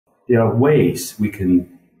there are ways we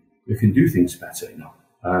can do things better.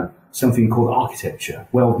 Something called architecture,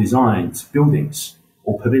 well-designed buildings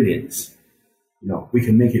or pavilions. We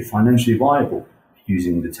can make it financially viable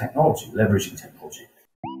using the technology, leveraging technology.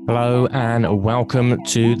 Hello and welcome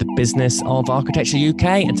to the Business of Architecture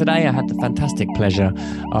UK. And today I had the fantastic pleasure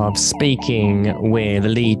of speaking with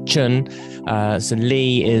Li Chun. So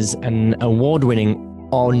Li is an award-winning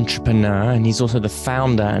entrepreneur, and he's also the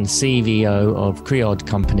founder and CVO of KREOD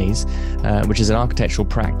Companies, which is an architectural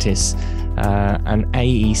practice, an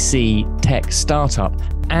AEC Tech startup,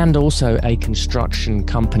 and also a construction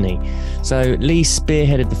company. So Li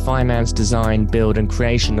spearheaded the finance, design, build and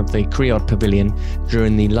creation of the KREOD Pavilion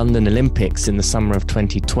during the London Olympics in the summer of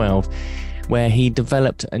 2012, where he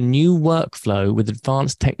developed a new workflow with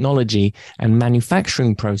advanced technology and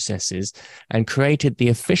manufacturing processes and created the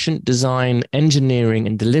efficient design, engineering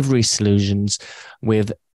and delivery solutions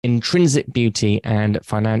with intrinsic beauty and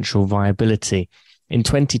financial viability. In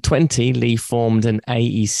 2020, Li formed an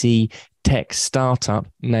AEC Tech startup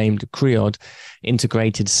named KREOD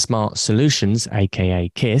Integrated Smart Solutions,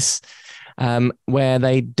 aka KISS, where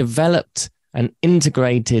they developed an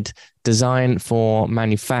integrated design for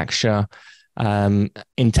manufacture,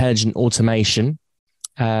 intelligent automation.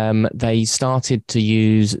 They started to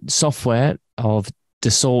use software of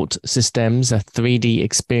Dassault Systèmes, a 3D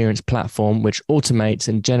experience platform which automates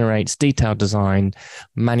and generates detailed design,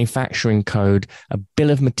 manufacturing code, a bill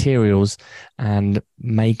of materials, and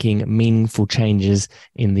making meaningful changes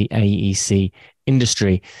in the AEC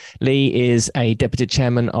industry. Li is a deputy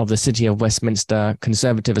chairman of the City of Westminster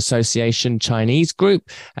Conservative Association Chinese Group,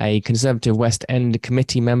 a Conservative West End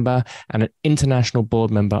committee member, and an international board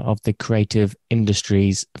member of the Creative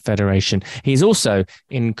Industries Federation. He's also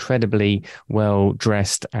incredibly well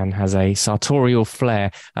dressed and has a sartorial flair,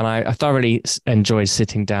 and I thoroughly enjoyed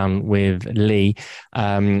sitting down with Li,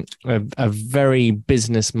 a very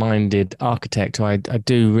business-minded architect who I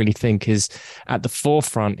do really think is at the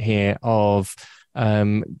forefront here of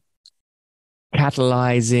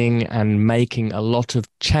catalyzing and making a lot of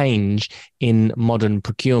change in modern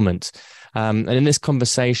procurement. And in this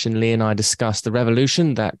conversation, Li and I discussed the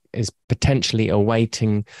revolution that is potentially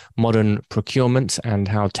awaiting modern procurement and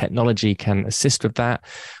how technology can assist with that.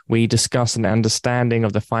 We discussed an understanding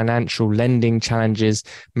of the financial lending challenges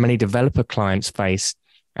many developer clients face,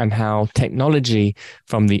 and how technology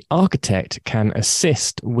from the architect can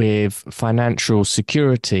assist with financial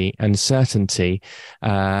security and certainty,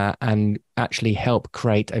 and actually help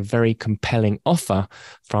create a very compelling offer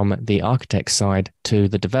from the architect side to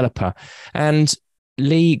the developer. And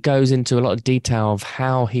Li goes into a lot of detail of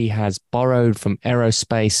how he has borrowed from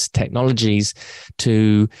aerospace technologies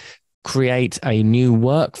to create a new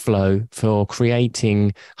workflow for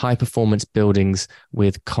creating high-performance buildings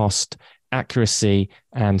with cost, accuracy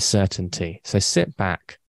and certainty. So sit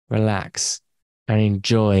back, relax, and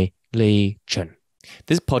enjoy Li Chun.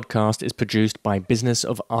 This podcast is produced by Business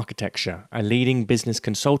of Architecture, a leading business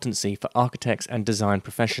consultancy for architects and design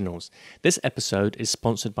professionals. This episode is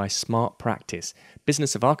sponsored by Smart Practice,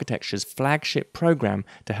 Business of Architecture's flagship program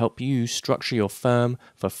to help you structure your firm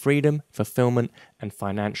for freedom, fulfillment, and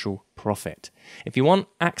financial profit. If you want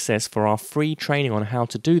access for our free training on how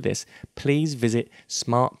to do this, please visit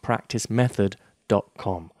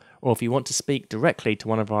smartpracticemethod.com. Or if you want to speak directly to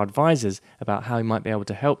one of our advisors about how we might be able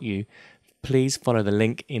to help you, please follow the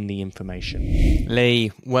link in the information.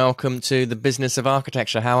 Li, welcome to the Business of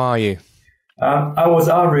Architecture. How are you? I was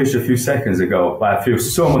outraged a few seconds ago, but I feel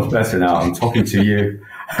so much better now. I'm talking to you.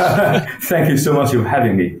 Thank you so much for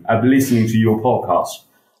having me. I've been listening to your podcast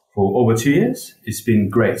for over 2 years. It's been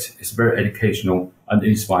great. It's very educational and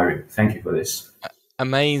inspiring. Thank you for this.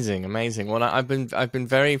 Amazing. Well, I've been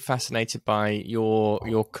very fascinated by your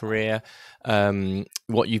career,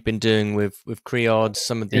 what you've been doing with KREOD,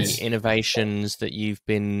 some of the innovations that you've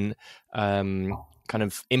been kind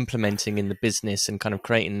of implementing in the business, and kind of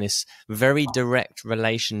creating this very direct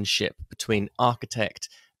relationship between architect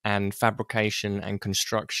and fabrication and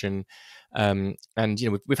construction. And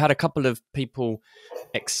we've had a couple of people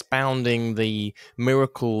expounding the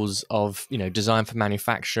miracles of design for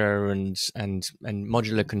manufacture and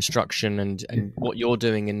modular construction, and what you're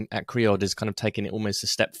doing at KREOD is kind of taking it almost a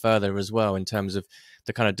step further as well in terms of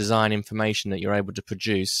the kind of design information that you're able to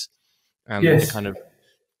produce, and the kind of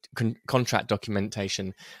contract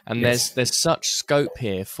documentation. And there's such scope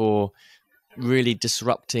here for really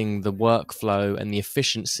disrupting the workflow and the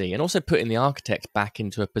efficiency, and also putting the architect back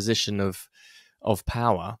into a position of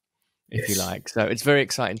power, if you like. So it's very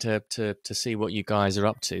exciting to see what you guys are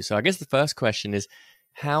up to. So I guess the first question is,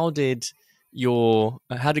 how did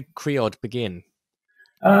KREOD begin?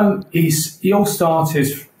 It all started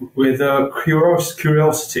with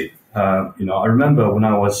curiosity. I remember when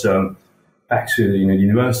I was back to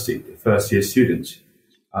university, first year student,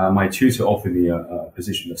 my tutor offered me a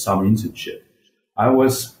position, a summer internship. I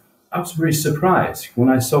was really surprised when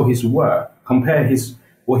I saw his work, compare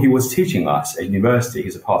what he was teaching us at university.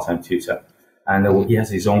 He's a part-time tutor, and he has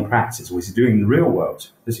his own practice, what he's doing in the real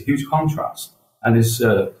world. There's a huge contrast, and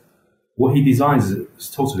what he designs is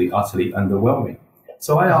totally, utterly underwhelming.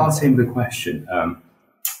 So I asked him the question,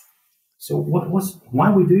 so why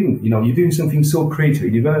are we doing, you're doing something so creative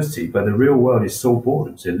at university, but the real world is so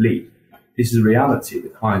boring. So Lee, this is reality. The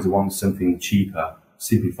clients want something cheaper,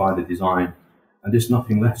 simplify the design, and there's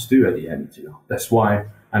nothing left to do at the end. That's why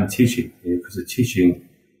I'm teaching, because the teaching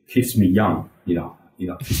keeps me young,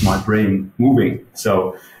 keeps my brain moving.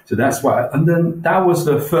 So that's why, and then that was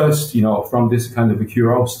the first, from this kind of a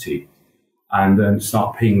curiosity, and then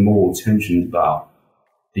start paying more attention about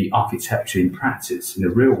the architecture in practice in the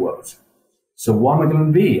real world. So what am I going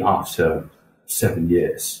to be after 7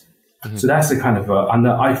 years? Mm-hmm. So that's the kind of, and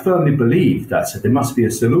I firmly believe that there must be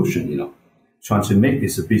a solution, trying to make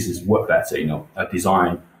this a business work better,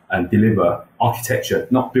 design and deliver architecture,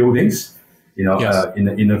 not buildings, Yes.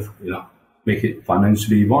 Make it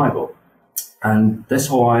financially viable. And that's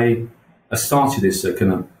how I started this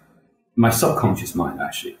kind of, my subconscious mind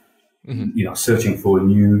actually, mm-hmm. Searching for a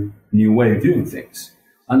new way of doing things.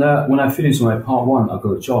 And when I finished my part one, I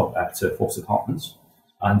got a job at Fox Apartments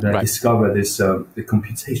and discovered this the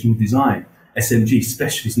computational design SMG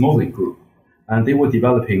specialist modeling group. And they were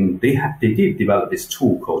developing, they did develop this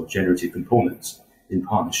tool called generative components in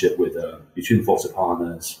partnership with between Fox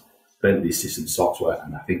Partners, Bentley Systems Software,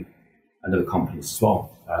 and I think another company as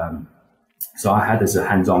well. So I had this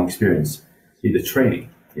hands-on experience in the training.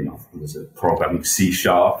 It was a programming C#.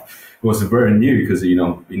 It was very new because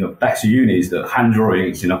back to uni is the hand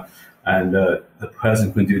drawings, and the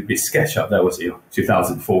person could do a big SketchUp. That was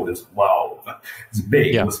 2004. It was wow, it's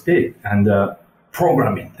big. Yeah. It was big, and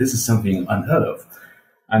programming. This is something unheard of,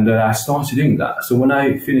 and I started doing that. So when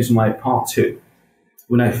I finished my part two,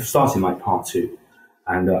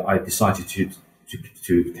 and I decided to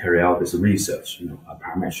carry out this research,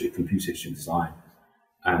 parametric computation design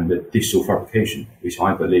and digital fabrication, which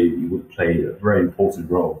I believe would play a very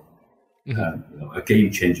important role, mm-hmm. A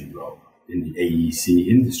game-changing role in the AEC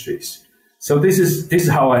Industries. So this is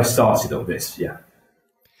how I started on this. Yeah.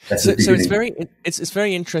 So it's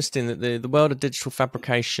very interesting that the world of digital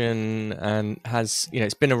fabrication and has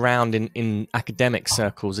it's been around in academic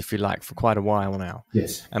circles, if you like, for quite a while now.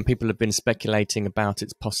 Yes. And people have been speculating about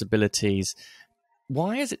its possibilities.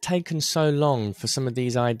 Why has it taken so long for some of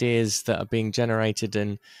these ideas that are being generated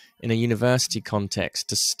in a university context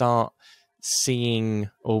to start seeing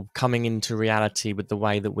or coming into reality with the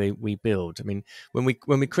way that we build? I mean, when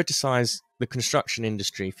we criticize the construction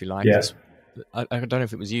industry, if you like, yeah. I don't know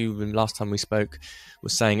if it was you when last time we spoke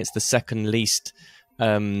was saying it's the second least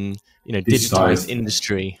digitized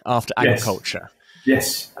industry after agriculture.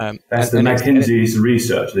 Yes, that's the McKinsey's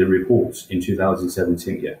research, the report in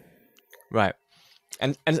 2017. Yeah, right.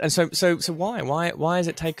 And so why has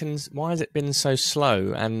it taken? Why has it been so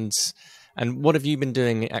slow? And what have you been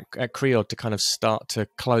doing at KREOD to kind of start to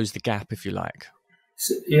close the gap, if you like?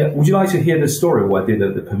 So, yeah, would you like to hear the story what I did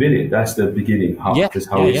at the pavilion? That's the beginning part. Yeah, that's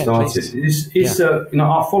how it started. It's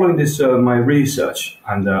following this my research,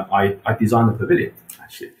 and I designed the pavilion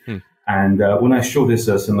actually. And when I showed this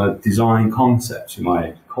some design concept to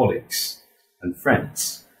my colleagues and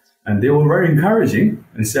friends, and they were very encouraging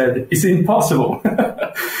and said it's impossible.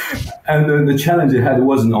 And the challenge I had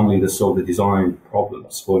wasn't only to solve the design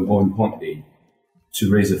problems, but more importantly,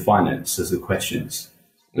 to raise the finance. As the questions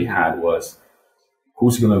we had was,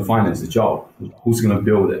 who's going to finance the job? Who's going to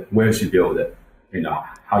build it? Where should you build it?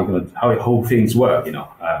 How the whole things work?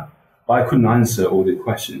 But I couldn't answer all the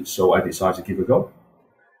questions, so I decided to give it a go.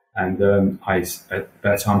 And I at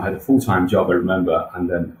that time had a full-time job, I remember, and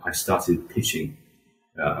then I started pitching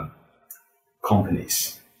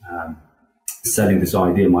companies, selling this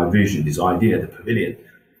idea, my vision, this idea, the pavilion,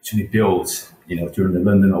 to be built, during the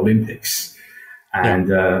London Olympics.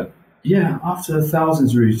 And after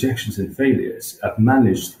thousands of rejections and failures, I've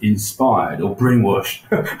managed, inspired or brainwashed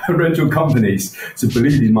rental companies to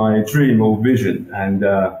believe in my dream or vision, and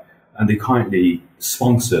they kindly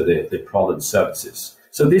sponsor their product services.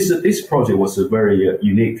 So this project was very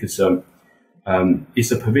unique because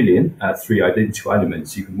it's a pavilion, 3 identical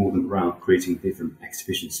elements. You can move them around, creating different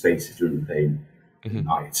exhibition spaces during the day and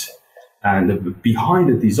night. And behind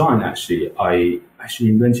the design, actually, I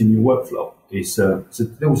invented a new workflow. So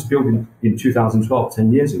that was built in 2012,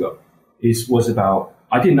 10 years ago. It was about,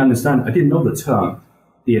 I didn't know the term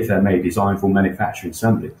DfMA, Design for Manufacturing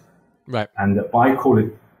Assembly. Right. And I call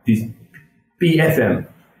it the BFM,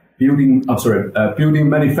 Building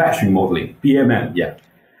Manufacturing Modeling, BMM, yeah.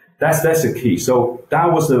 That's the key. So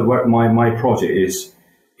that was what my project is,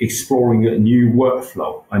 exploring a new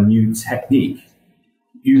workflow, a new technique,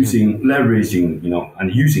 leveraging,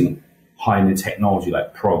 and using high-end technology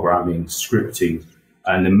like programming, scripting,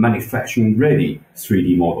 and the manufacturing ready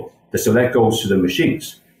 3D model. So that goes to the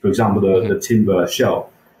machines. For example, the timber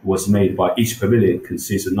shell was made by each pavilion,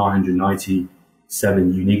 consists of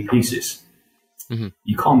 997 unique pieces.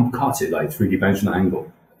 You can't cut it like 3D-dimensional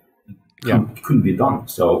angle. It couldn't be done.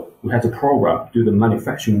 So we had to do the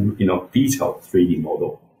manufacturing, detailed 3D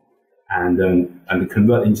model, and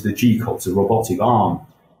convert into the G code. So robotic arm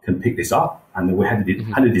can pick this up, and then we had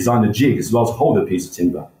to design a jig as well to hold a piece of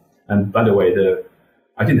timber. And by the way,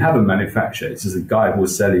 I didn't have a manufacturer. It's just a guy who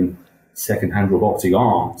was selling second-hand robotic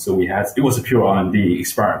arm. So it was a pure R&D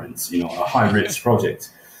experiment, a high-risk project.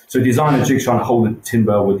 So design a jig trying to hold the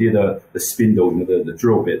timber. We did the spindle, the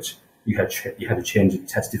drill bit. You had to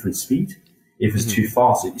test different speed. If it's too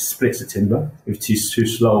fast, it splits the timber. If it's too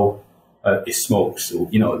slow, it smokes. So,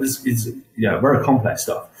 this is very complex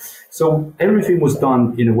stuff. So everything was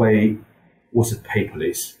done in a way was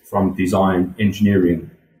paperless, from design,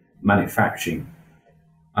 engineering, manufacturing.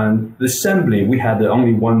 And the assembly, we had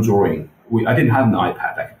only one drawing. I didn't have an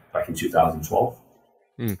iPad back in 2012.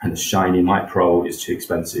 And the shiny Mac Pro is too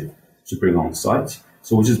expensive to bring on site.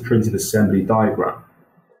 So we just printed assembly diagram.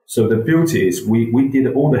 So the beauty is we did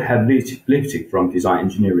all the heavy lifting from design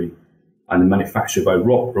engineering and manufactured by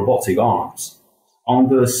robotic arms. On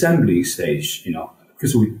the assembly stage,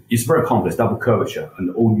 because it's very complex, double curvature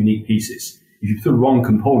and all unique pieces. If you put the wrong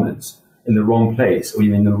components in the wrong place or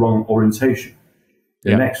even in the wrong orientation,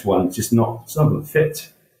 the next one it's not going to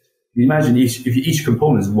fit. You imagine each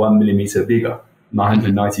component is 1 millimeter bigger,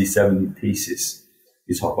 997 pieces.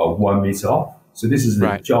 You talk about 1 meter off. So this is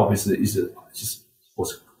the job.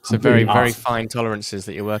 So very fine tolerances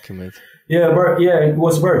that you're working with. It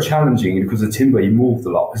was very challenging because the timber moved a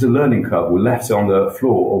lot. It's a learning curve. We left it on the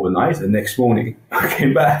floor overnight, and next morning I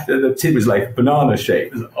came back. The timber is like banana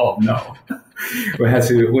shaped. Like, oh no! we had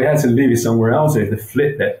to leave it somewhere else. We had to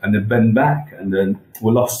flip it and then bend back, and then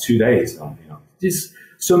we lost 2 days. Just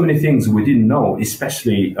so many things we didn't know,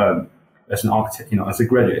 especially as an architect. As a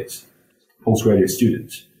postgraduate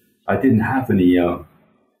student, I didn't have any.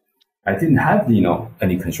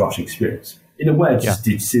 Any construction experience. In a way, I just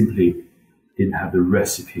didn't have the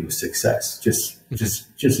recipe of success.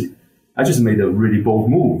 I just made a really bold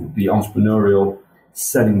move. The entrepreneurial,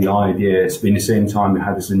 setting the ideas, but at the same time, I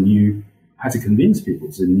had to convince people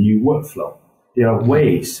it's a new workflow. There are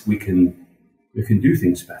ways we can do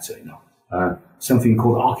things better. Something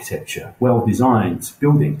called architecture, well-designed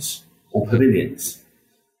buildings or pavilions.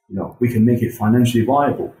 We can make it financially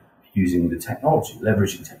viable using the technology,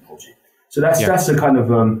 leveraging technology. So that's the kind of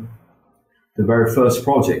the very first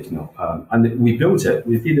project, and we built it.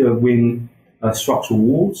 We did win structural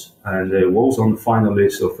awards, and it was on the final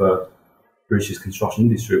list of British Construction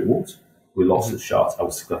Industry Awards. We lost the shot. I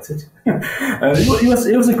was gutted.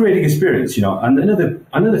 It was a great experience, And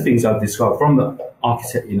another things I've discovered from the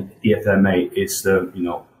architect in DfMA is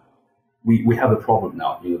we have a problem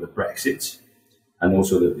now, the Brexit, and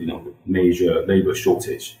also the major labour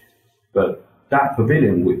shortage. But that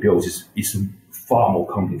pavilion we built is far more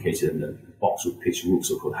complicated than the box with pitch roofs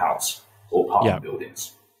so-called house or apartment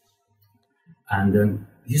buildings. And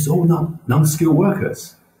these are all non-skilled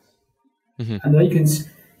workers. And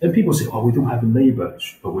then people say, "Oh, we don't have labour,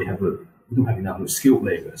 but we don't have enough skilled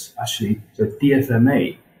labourers." Actually, the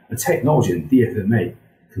DfMA, the technology in DfMA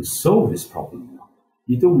can solve this problem.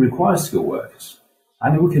 You don't require skilled workers,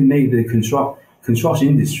 and we can make the construction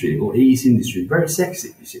industry or AEC industry very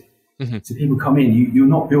sexy. You see. So people come in, you're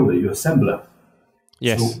not builder, you're assembler.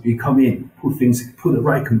 Yes. So you come in, put the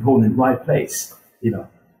right component in the right place,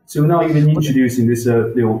 So now even introducing this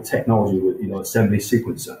little technology with, assembly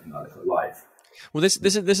sequencer, live. Well,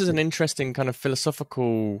 this is an interesting kind of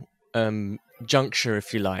philosophical juncture,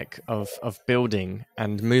 if you like, of building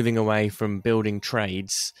and moving away from building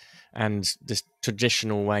trades and this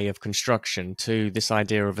traditional way of construction to this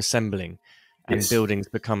idea of assembling. And buildings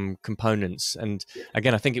become components. And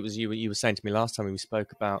again, I think it was you were saying to me last time we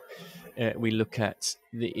spoke about, we look at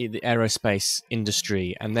the aerospace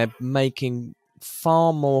industry, and they're making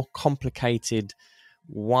far more complicated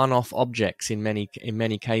one-off objects in many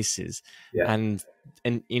cases. And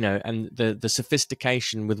the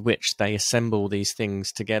sophistication with which they assemble these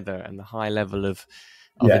things together, and the high level of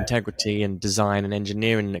integrity and design and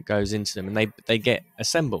engineering that goes into them, and they get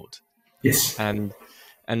assembled. Yes. And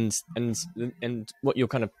And what you're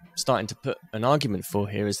kind of starting to put an argument for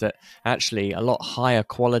here is that actually a lot higher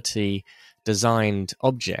quality designed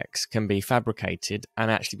objects can be fabricated and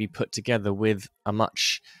actually be put together with a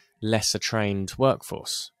much lesser trained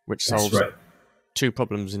workforce, which solves two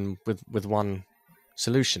problems with one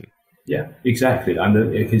solution. Yeah, exactly.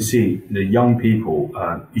 And you can see the young people,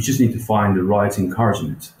 you just need to find the right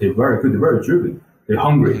encouragement. They're very good, they're very driven, they're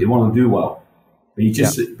hungry, they want to do well. But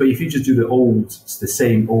but if you just do the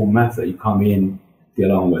same old method, you come in,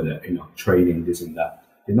 get on with it, training, this and that,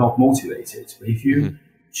 they're not motivated. But if you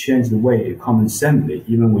change the way you come assembly,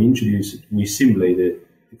 even we simulate the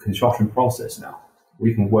construction process now.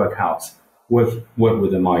 We can work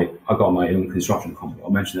with them. I got my own construction company. I'll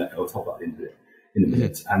mention that, I'll talk about it in a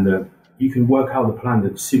minute. And you can work out the plan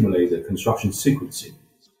that simulate the construction sequencing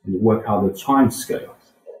and work out the time scale,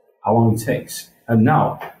 how long it takes. And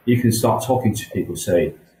now you can start talking to people,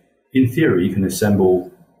 say, in theory, you can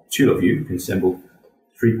assemble, two of you can assemble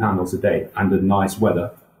 3 panels a day under nice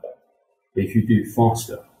weather. But if you do it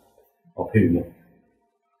faster, I'll pay you more.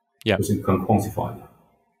 Yeah. Because you can quantify that.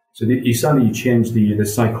 So you suddenly change the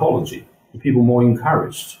psychology. The people more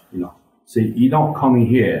encouraged, So you're not coming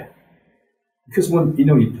here because when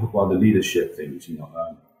you talk about the leadership things,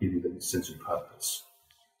 giving them a sense of purpose,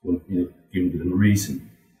 giving them a reason,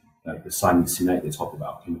 like the Simon Sinek they talk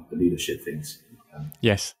about, the leadership things.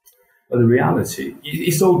 Yes. But the reality,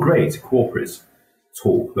 it's all great corporate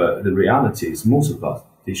talk, but the reality is most of us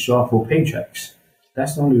they show up for paychecks.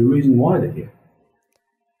 That's the only reason why they're here.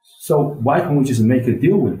 So why can't we just make a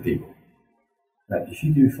deal with people? That if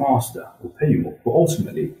you do faster, we'll pay you more. But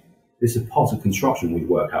ultimately, this is part of construction we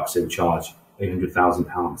work out. Say we charge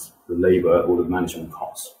 £800,000 for labour or the management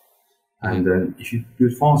costs. And then if you do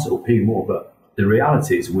it faster, we'll pay you more. But the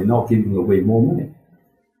reality is we're not giving away more money.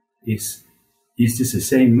 It's just the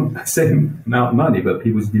same amount of money, but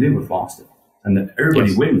people deliver faster. And then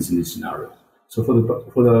everybody wins in this scenario. So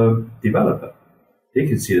for the developer, they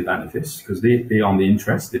can see the benefits because they're on the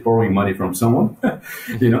interest. They're borrowing money from someone,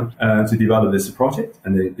 to develop this project.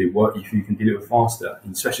 And they work, if you can deliver faster,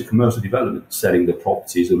 especially commercial development, selling the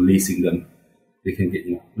properties or leasing them, they can get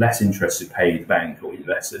less interest to pay the bank or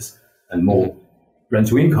investors and more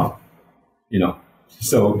rental income,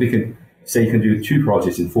 So they can say you can do 2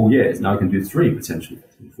 projects in 4 years. Now you can do 3 potentially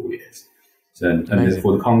in 4 years. So, and then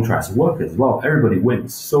for the contracts workers as well, everybody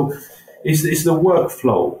wins. So it's the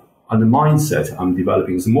workflow and the mindset I'm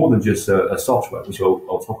developing is more than just a software, which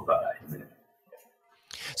I'll talk about that in a minute.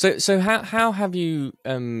 So how have you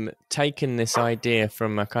taken this idea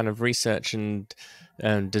from a kind of research and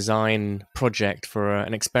design project for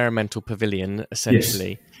an experimental pavilion,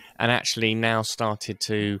 essentially, and actually now started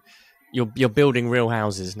to you're building real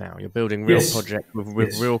houses now. You're building real projects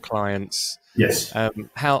with real clients. Yes.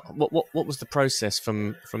 What was the process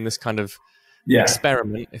from this kind of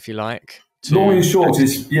experiment, if you like? Long and short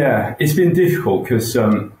is, it's been difficult because,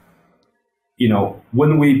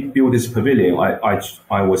 when we built this pavilion,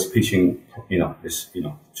 I was pitching, this,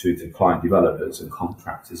 to the client developers and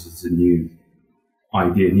contractors as a new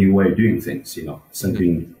idea, new way of doing things,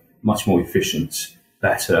 something much more efficient,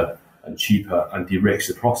 better and cheaper and de-risks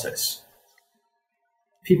the process.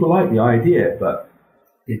 People liked the idea, but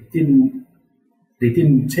they didn't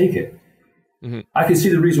take it. I can see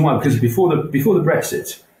the reason why, because before the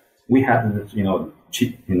Brexit, we had,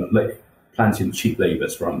 cheap, plenty of cheap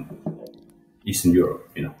labours from Eastern Europe,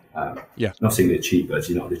 not saying they're cheap, but,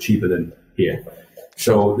 they're cheaper than here.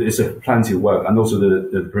 So there's plenty of work. And also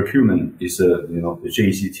the procurement is, the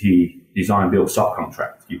JCT design build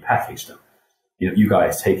subcontract. You package them. You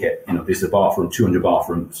guys take it. There's a bathroom, 200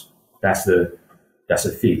 bathrooms. That's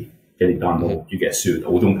a fee. Get it done, or you get sued,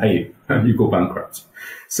 or we don't pay you. You go bankrupt.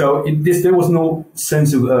 So there was no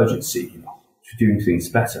sense of urgency, to doing things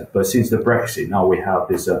better. But since the Brexit, now we have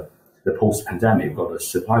this the post-pandemic, we've got a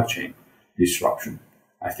supply chain disruption.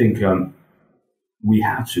 I think we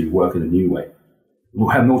have to work in a new way.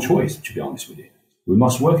 We have no choice, to be honest with you. We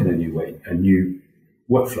must work in a new way, a new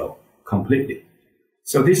workflow completely.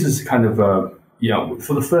 So this is kind of,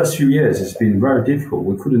 for the first few years, it's been very difficult.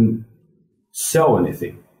 We couldn't sell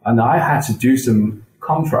anything. And I had to do some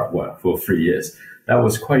contract work for 3 years. That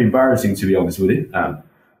was quite embarrassing, to be honest with you.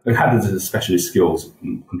 I had the specialist skills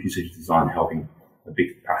in computer design, helping a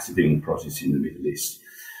big capacity project in the Middle East.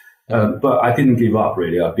 But I didn't give up,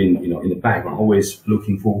 really. I've been, in the background, always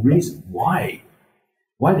looking for a reason. Why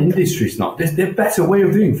the industry is not? There's a better way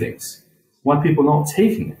of doing things. Why people are not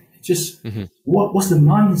taking it? Just what's the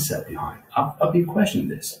mindset behind? I've been questioning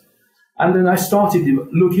this. And then I started to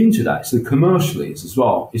look into that. So commercially as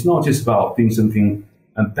well, it's not just about doing something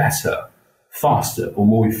better, faster, or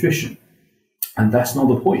more efficient. And that's not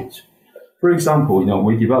the point. For example,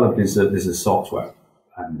 we developed this software,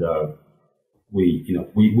 and we've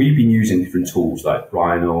been using different tools like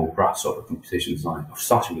Rhino, Grasshopper, computation design,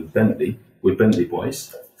 starting with Bentley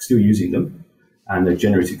boys, still using them, and the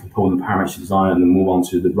generated component parameter design, and then move on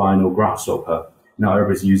to the Rhino, Grasshopper. Now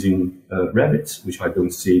everybody's using Revit, which I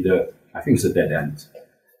don't see I think it's a dead end.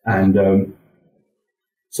 And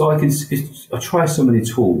so I try so many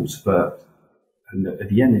tools, but at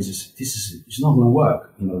the end, it's not going to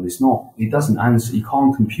work. It doesn't answer. You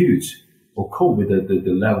can't compute or cope with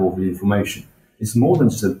the level of the information. It's more than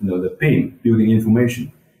just the BIM building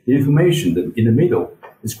information. The information in the middle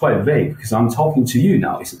is quite vague because I'm talking to you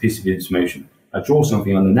now. It's a piece of information. I draw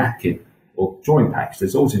something on a napkin or drawing package.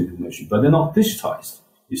 There's also information, but they're not digitized.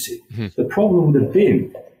 You see, the problem with the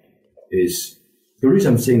BIM is the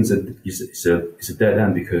reason I'm saying that it's a dead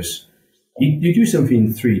end because you do something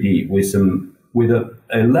in 3D with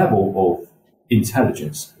a level of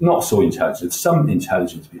intelligence, not so intelligent, some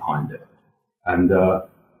intelligence behind it, and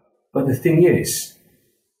but the thing is,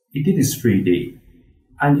 it did this 3D,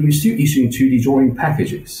 and you're still issuing 2D drawing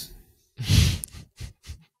packages.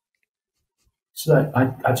 So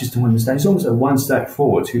I just don't understand. It's almost a one step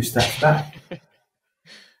forward, two steps back.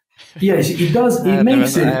 Yes, it does. It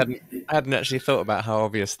makes it. I hadn't actually thought about how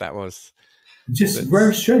obvious that was. Just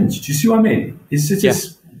very strange. Do you see what I mean? It's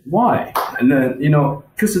just why? And then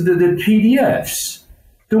because the PDFs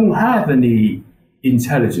don't have any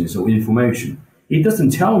intelligence or information. It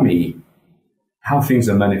doesn't tell me how things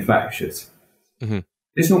are manufactured. Mm-hmm.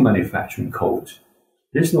 There's no manufacturing code.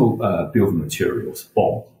 There's no bill of materials.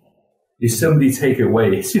 BOM. If somebody take it away,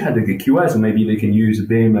 they still had the QS, or maybe they can use a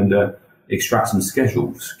BIM and extract some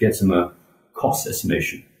schedules, get some cost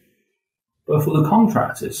estimation. But for the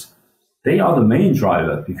contractors, they are the main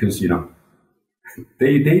driver because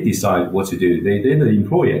they decide what to do. They're the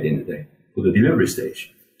employee at the end of the day for the delivery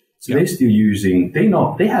stage. So they're still using. They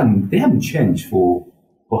haven't changed for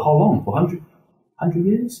how long? For 100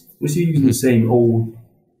 years? We're still using the same old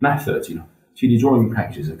method. 2D drawing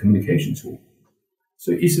packages, a communication tool.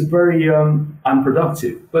 So it's a very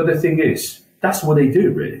unproductive. But the thing is, that's what they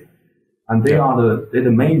do really, and they're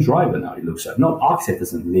the main driver now. It looks like not architect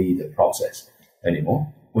doesn't lead the process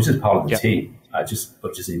anymore, which is part of the team. Just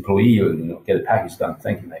an employee, get a package done.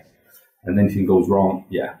 Thank you, mate. And then anything goes wrong,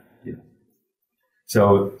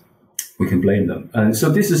 so we can blame them. And so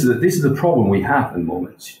this is the problem we have at the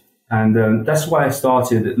moment, and that's why I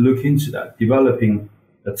started looking into that, developing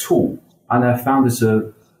a tool, and I found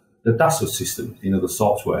the Dassault system, the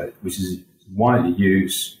software, which is widely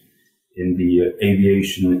used in the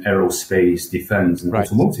aviation, aerospace, defense, and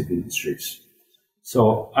automotive industries.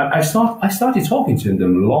 So I started talking to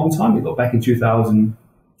them a long time ago, back in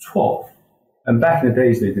 2012. And back in the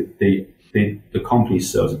days, the company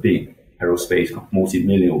serves a big aerospace,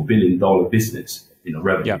 multi-million or billion-dollar business,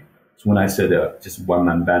 revenue. Yeah. So when I said just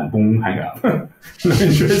one-man band, boom, hang up. No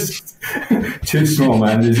interest. Too small,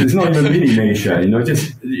 man. It's not even really nature,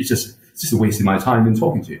 it's just a waste of my time in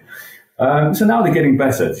talking to you. So now they're getting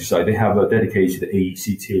better. So they have a dedicated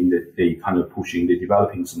AEC team that they kind of pushing, they're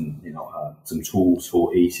developing some tools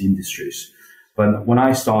for AEC Industries. But when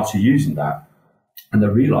I started using that, and I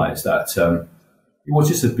realized that it was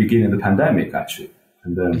just the beginning of the pandemic, actually.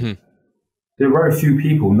 And there are very few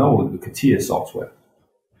people know the KIDIA software.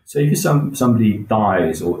 So if somebody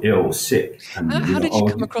dies or ill or sick, and how did you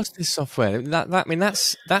come across this software?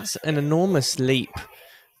 That's an enormous leap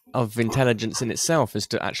of intelligence in itself, is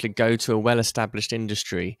to actually go to a well-established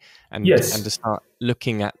industry and to start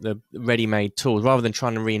looking at the ready-made tools rather than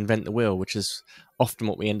trying to reinvent the wheel, which is often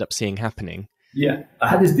what we end up seeing happening. Yeah, I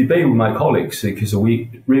had this debate with my colleagues because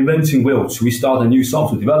reinventing wheels. We start a new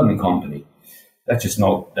software development company. That's just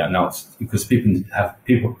not that now, because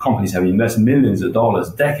companies have invested millions of dollars,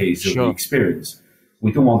 decades of experience.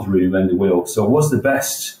 We don't want to reinvent the wheel. So what's the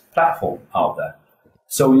best platform out there?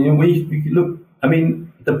 So we look. I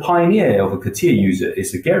mean, the pioneer of a KIDIA user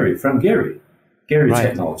is Gary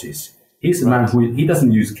Technologies. He's a man he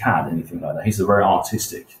doesn't use CAD, anything like that. He's a very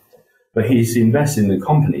artistic, but he's invested in the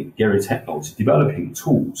company, Gary Technologies, developing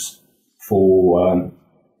tools for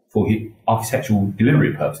his architectural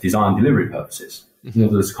delivery purposes, design delivery purposes.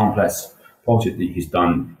 This complex project that he's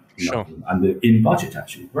done, and in budget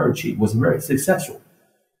actually, very cheap, was very successful.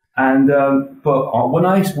 And but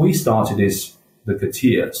when we started the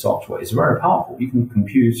KIDIA software, is very powerful. You can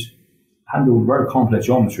handle very complex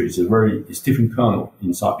geometries. It's different kernel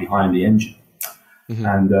inside behind the engine.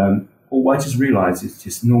 And what I just realized is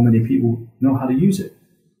just not many people know how to use it.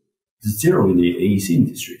 There's zero in the AEC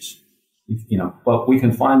industries, but we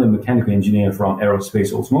can find a mechanical engineer from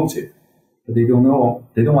aerospace, automotive. but they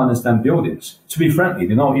don't understand buildings. To be frankly,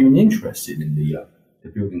 they're not even interested in the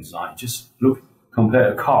building side. Just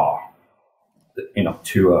compare a car,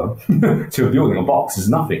 to to a building. A box is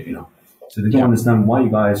nothing, So they don't understand what you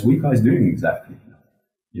guys doing exactly.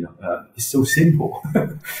 It's so simple,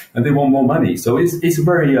 and they want more money. So it's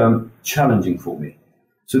very challenging for me.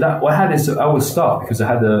 So that what I had is I was stuck because I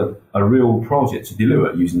had a real project to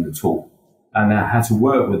deliver using the tool, and I had to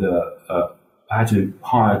work with I had to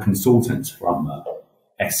hire consultants from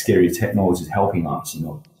KREOD Technologies helping us,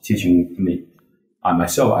 teaching me. I'm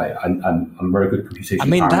very good at computation.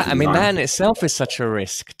 That in itself is such a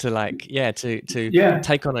risk to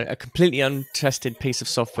take on a completely untested piece of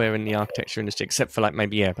software in the architecture industry, except for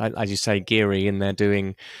maybe as you say, Geary, and they're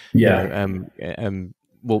doing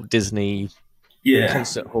Walt Disney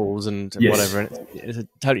concert halls and whatever. And it's a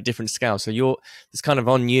totally different scale. So it's kind of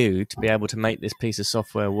on you to be able to make this piece of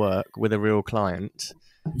software work with a real client.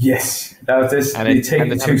 Yes,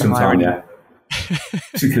 it took some time,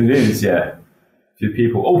 to convince, to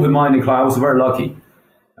people. Open-minded clients. I was very lucky.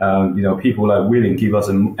 People are willing to give us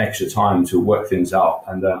some extra time to work things out,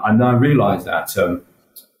 and I realized that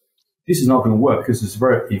this is not going to work because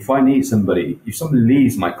if I need somebody, if somebody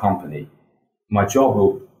leaves my company, my job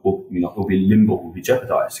will be limbo, will be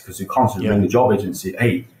jeopardized because you constantly ring the job agency.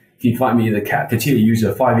 Hey, can you find me the CATIA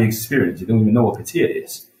user 5 years experience? You don't even know what CATIA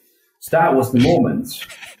is. So that was the moment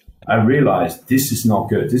I realized this is not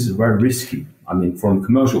good. This is very risky. I mean, from a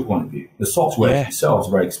commercial point of view, the software itself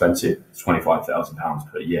is very expensive. It's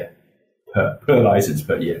 £25,000 per year, per license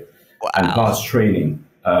per year. Wow. And plus training.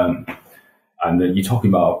 And then you're talking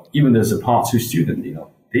about, even as a part 2 student,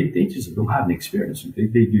 they just don't have an experience. They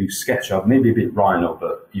do SketchUp, maybe a bit Rhino,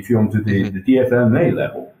 but if you want to do the DfMA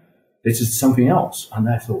level, it's just something else. And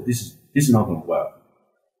I thought, this is not going to work.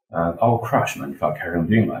 I'll crash, man, if I carry on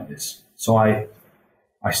doing like this. So I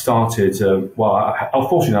started,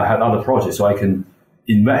 unfortunately, I had other projects, so I can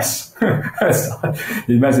invest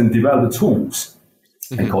and develop the tools.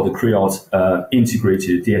 And called the KREOD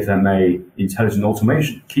Integrated DfMA Intelligent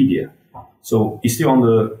Automation, KIDIA. So it's still on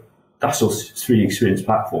the Dassault 3D Experience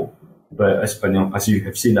platform, but as you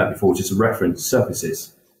have seen that before, just reference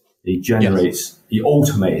surfaces. It generates, it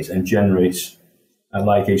automates and generates a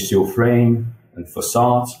light-gauge steel frame and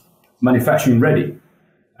facade, manufacturing ready.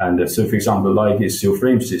 And so, for example, light-gauge steel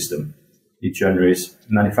frame system, it generates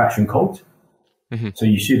manufacturing code. So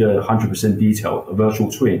you see the 100% detail, a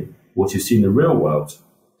virtual twin, what you see in the real world,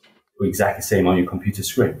 exactly the same on your computer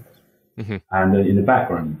screen. And in the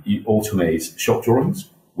background, you automate shop drawings,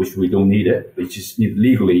 which we don't need it, but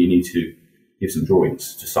legally you need to give some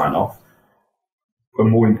drawings to sign off. But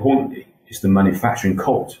more importantly, is the manufacturing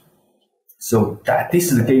code. So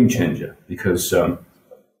this is a game changer because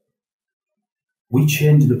we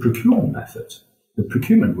changed the procurement method, the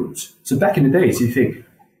procurement route. So back in the days, you think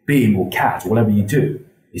BIM or CAD, whatever you do,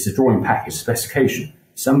 it's a drawing package specification.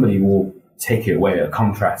 Somebody will take it away, a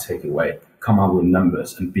contract take it away, come up with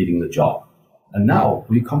numbers and bidding the job. And now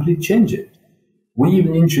we completely change it. We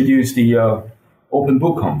even introduced the open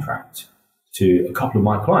book contract to a couple of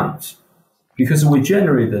my clients because we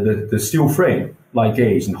generated the steel frame, light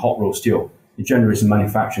gauge and hot rolled steel. It generates a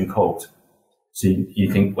manufacturing code. So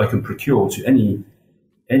I can procure to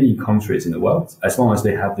any countries in the world as long as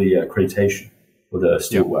they have the accreditation for the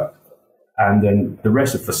steel work. And then the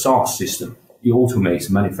rest of the facade system, it automates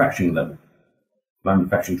manufacturing level.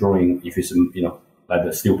 Manufacturing drawing, if it's like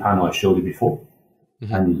the steel panel I showed you before,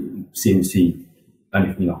 and CNC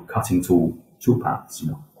and cutting tool paths,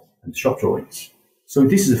 and shop drawings. So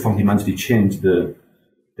this is fundamentally changed the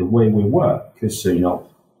way we work because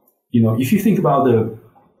if you think about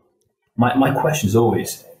my question is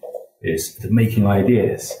always is the making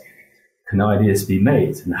ideas. Can ideas be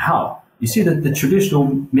made and how? You see that the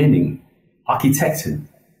traditional meaning, architecting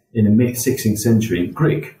in the mid-16th century in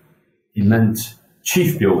Greek, it meant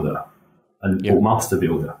chief builder or master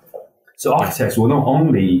builder. So architects were not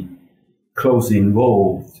only closely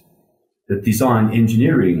involved the design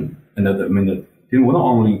engineering, and they were not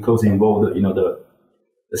only closely involved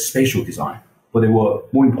the spatial design, but they were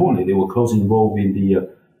more importantly they were closely involved in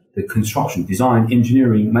the construction, design,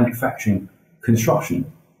 engineering, manufacturing,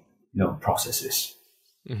 construction, processes.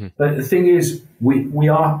 But the thing is, we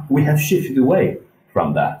have shifted away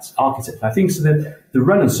from that architect. I think so that the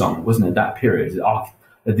Renaissance wasn't at that period.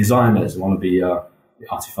 The designers want to be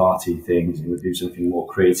arty-farty things, do something more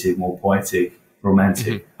creative, more poetic,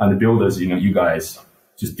 romantic, and the builders, you guys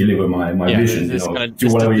just deliver my vision, do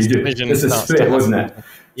whatever you do. It's a split, wasn't it?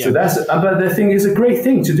 So but the thing is a great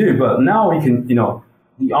thing to do. But now we can,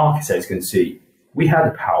 the architects can see we had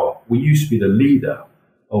the power. We used to be the leader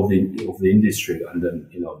of the industry and then,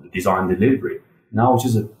 the design delivery. Now it's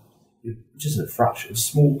just a fraction, a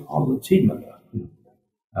small part of the team member.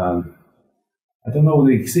 I don't know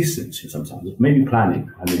the existence sometimes, maybe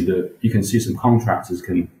planning. I mean, you can see some contractors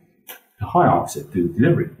can hire architects to do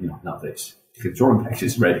delivery, nowadays. You can drawing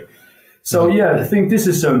packages ready. So yeah, I think this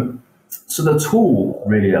is, so the tool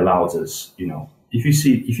really allows us,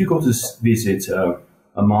 if you go to visit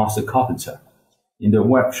a master carpenter in the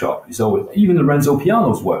workshop, even the Renzo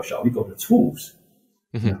Piano's workshop, we got the tools,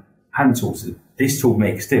 hand tools. This tool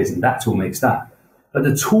makes this and that tool makes that. But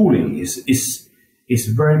the tooling is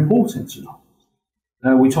very important,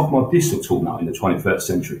 we talk about digital tool now in the 21st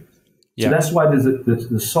century. So that's why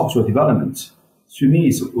the software development, to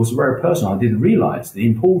me, was very personal. I didn't realize the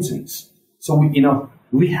importance. So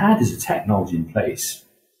we had this technology in place.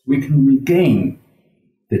 We can regain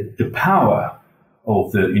the power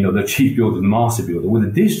of the chief builder, the master builder, with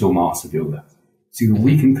the digital master builder. So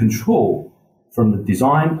we can control from the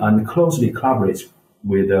design and closely collaborate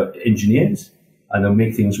with the engineers and then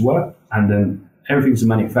make things work. And then everything's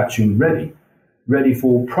manufacturing ready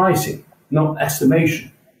for pricing, not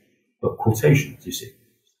estimation, but quotations, you see.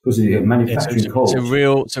 Because the manufacturing codes.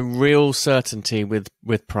 It's a real certainty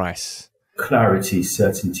with price. Clarity,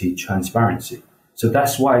 certainty, transparency. So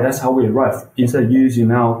that's how we arrive. Instead of using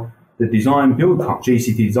now the design build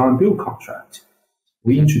JCT design build contract,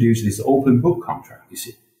 we introduce this open book contract, you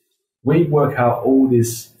see. We work out all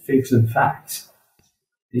these fixed and facts.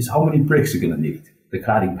 Is how many bricks you're going to need, the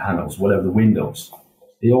cladding panels, whatever, the windows,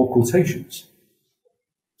 they're all quotations.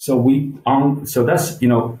 So so that's,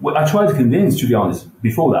 I try to convince, to be honest,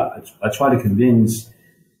 before that, I try to convince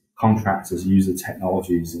contractors to use the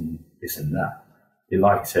technologies and this and that. They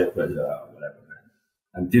liked it, but whatever, man.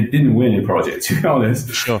 And didn't win any project, to be honest.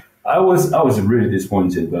 Sure. I was really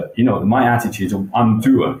disappointed, but, my attitude, I'm a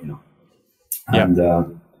doer, And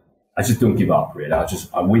I just don't give up, really.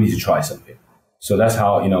 We need to try something. So that's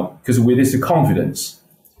how, because with this confidence,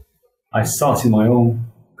 I started my own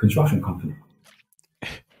construction company.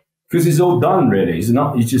 Because it's all done, really. It's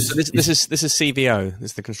not. You just. So this is CVO.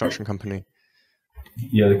 This is the construction company.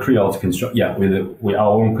 Yeah, the KREOD construction. Yeah, with our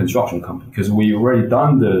own construction company, because we already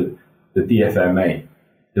done the DfMA.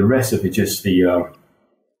 The rest of it just the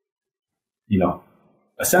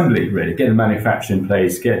assembly, really. Get the manufacturing in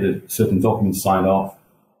place, get the certain documents signed off,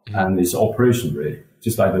 and it's operation, really.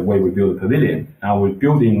 Just like the way we build a pavilion. Now we're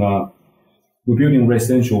building a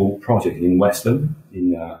residential project in West London,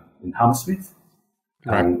 in Hammersmith.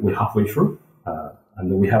 Right. And we're halfway through, and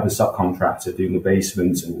then we have a subcontractor doing the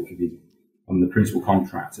basements, and I'm the principal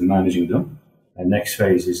contractor managing them. And next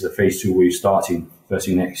phase is the phase 2 we're starting first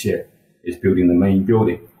thing next year, is building the main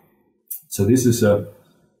building. So this is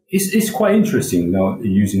it's quite interesting,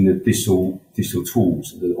 using the digital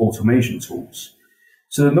tools, the automation tools.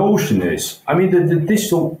 So the notion is, I mean, the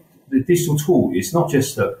digital tool is not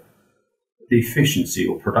just the efficiency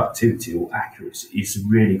or productivity or accuracy. It's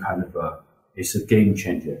really kind of it's a game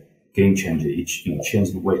changer. It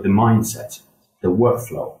changes the way, the mindset, the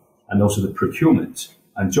workflow, and also the procurement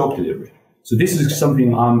and job delivery. So this is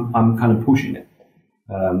something I'm kind of pushing it.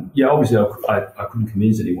 Obviously I couldn't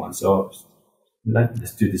convince anyone, so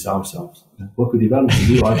let's do this ourselves. What could developers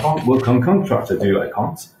do? I can't. What can contractor do? I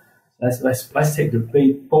can't. Let's take the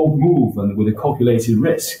big bold move and with a calculated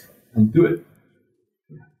risk and do it.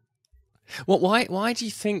 Well, why do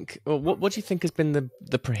you think, or what do you think has been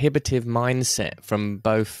the prohibitive mindset from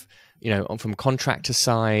both, from contractor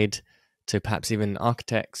side to perhaps even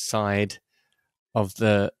architect side of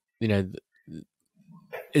the,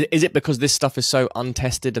 is it because this stuff is so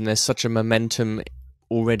untested and there's such a momentum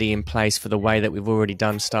already in place for the way that we've already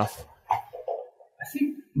done stuff? I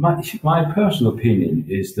think my personal opinion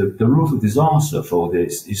is the root of disaster for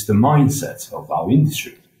this is the mindset of our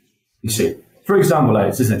industry. You see, for example,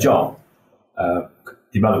 it's just a job.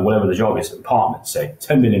 Develop whatever the job is, apartment, say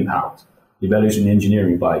 £10 million, evaluation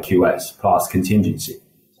engineering by QS plus contingency.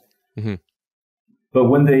 Mm-hmm. But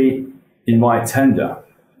when they invite tender,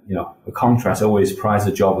 the contracts always price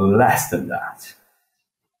the job less than that.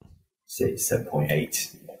 Say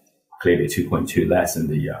 7.8, clearly 2.2 less than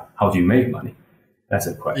the. How do you make money? That's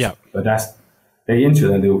a question. Yeah. But they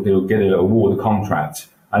enter and they'll get an award contract,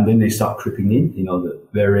 and then they start creeping in. The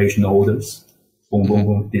variation orders, boom, boom,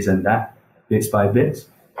 boom, this and that. Bits by bit,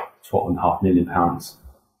 £12.5 million.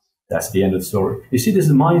 That's the end of the story. You see, there's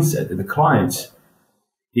a mindset that the client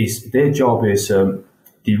their job is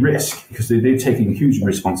de-risk, because they're taking huge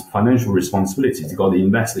financial responsibilities. They've got the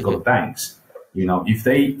investors, they've got the banks. If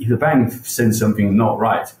the bank sends something not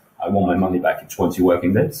right, I want my money back in 20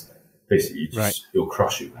 working days. Basically, it'll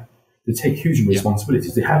crush you. They take huge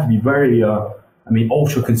responsibilities. They have to be very I mean,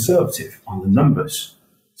 ultra conservative on the numbers.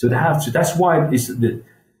 So they have to, that's why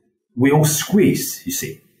we all squeeze, you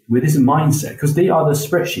see, with this mindset, because they are the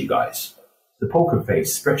spreadsheet guys, the poker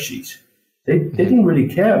face spreadsheet. They didn't really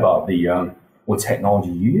care about the what technology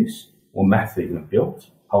you use, what method you're going to build,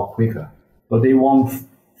 how quicker, but they want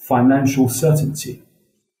financial certainty.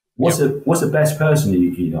 What's the best person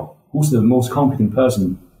you know? Who's the most competent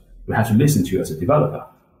person we have to listen to as a developer?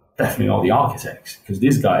 Definitely not the architects, because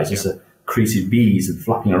these guys just crazy bees and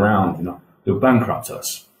flapping around. You know, they'll bankrupt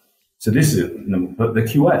us. So this is, but the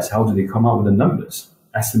QS, how do they come up with the numbers?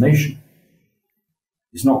 Estimation.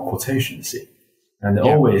 It's not quotation, you see. And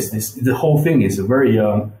always, the whole thing is very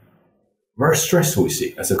stressful, you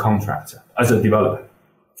see, as a contractor, as a developer.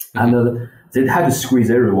 And they had to squeeze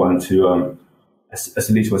everyone to as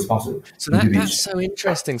little as possible. So that's so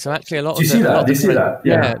interesting. So actually, a lot do you see that? Do you see that?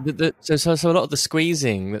 Yeah. So a lot of the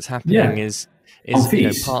squeezing that's happening is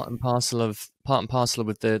part and parcel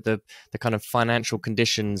with the kind of financial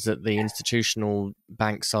conditions that the institutional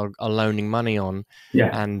banks are loaning money on,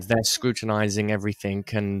 and they're scrutinizing everything,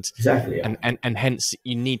 and and hence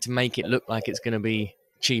you need to make it look like it's going to be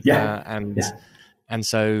cheaper, and it's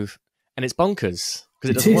bonkers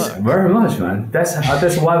because it doesn't work very much, man. That's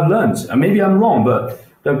what I've learned. And maybe I'm wrong, but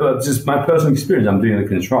just my personal experience. I'm doing the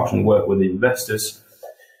construction work with the investors.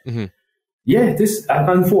 Yeah,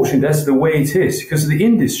 unfortunately, that's the way it is, because the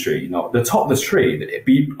industry, you know, the top of the tree,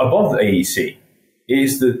 above the AEC,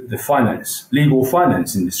 is the finance, legal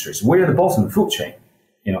finance industries. We're at the bottom of the food chain.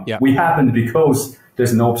 You know, we happen because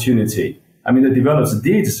there's an opportunity. I mean, the developers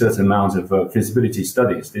did a certain amount of feasibility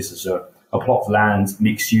studies. This is a plot of land,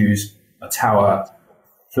 mixed use, a tower,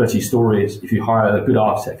 30 stories. If you hire a good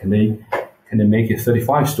architect, can they make it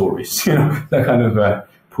 35 stories? You know, that kind of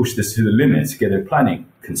push this to the limit to get their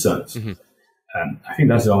planning concerns. I think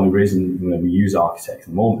that's the only reason we use architects at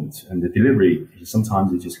the moment. And the delivery,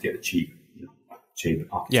 sometimes they just get a cheap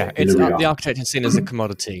architect. Yeah, the architect is seen as a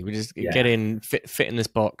commodity. We just get in, fit in this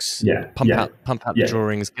box, pump out the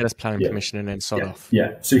drawings, get us planning permission, and then sod off.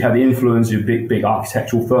 Yeah, so you have the influence, your big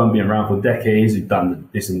architectural firm, been around for decades, you've done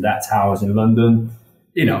this and that towers in London,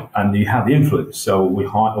 you know, and you have the influence. So we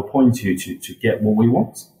appoint you to get what we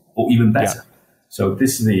want, or even better. So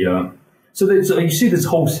this is the... So you see this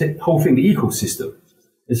whole thing, the ecosystem.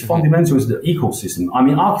 It's fundamental is the ecosystem. I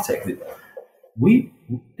mean, architect,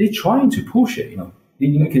 they're trying to push it. You know,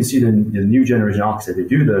 you can see the new generation architect. They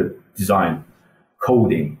do the design,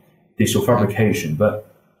 coding, digital fabrication,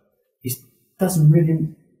 but it doesn't really.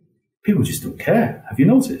 People just don't care. Have you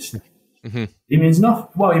noticed? It means nothing.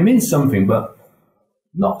 Well, it means something, but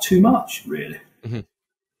not too much, really.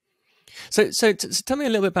 So tell me a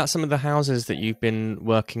little bit about some of the houses that you've been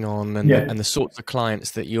working on, and the sorts of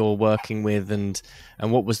clients that you're working with, and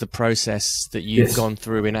what was the process that you've gone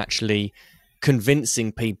through in actually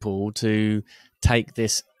convincing people to take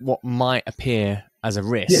this, what might appear as a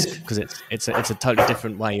risk, because it's a totally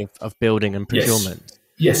different way of building and procurement.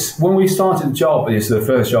 Yes. When we started the job, it's the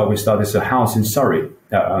first job we started. It's a house in Surrey,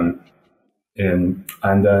 the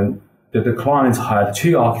client hired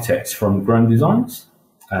 2 architects from Grand Designs.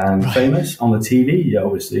 And famous on the TV,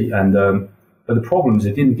 obviously. And but the problem is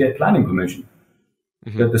they didn't get planning permission.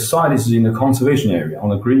 The site is in a conservation area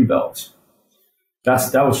on a green belt.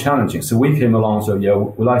 That was challenging. So we came along. So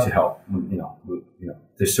we'd like to help. You know,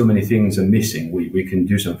 there's so many things are missing. We can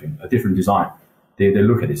do something, a different design. They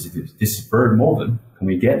look at this. This is very modern. Can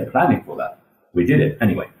we get the planning for that? We did it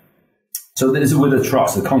anyway. So this is with the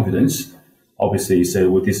trust, the confidence. Obviously,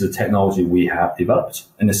 so this is a technology we have developed,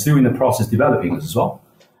 and it's still in the process developing as well.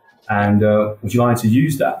 And would you like to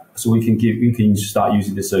use that? So we can start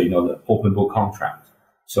using this, the open book contract.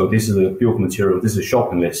 So this is a bill of material. This is a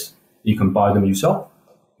shopping list. You can buy them yourself,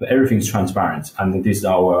 but everything's transparent. And this is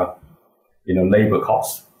our, labor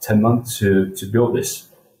cost, 10 months to build this.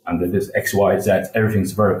 And then this X, Y, Z,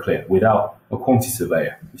 everything's very clear without a quantity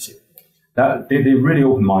surveyor, you see. That they're really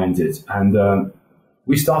open-minded. And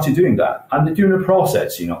we started doing that. And during the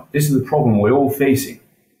process, this is the problem we're all facing.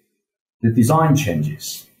 The design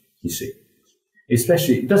changes. You see,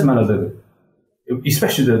 especially, it doesn't matter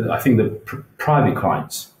I think the private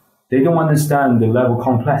clients, they don't understand the level of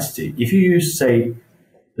complexity. If you use, say,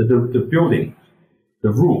 the building,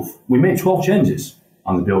 the roof, we made 12 changes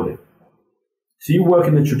on the building. So you work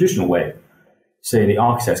in the traditional way. Say the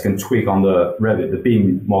architects can tweak on the Revit, the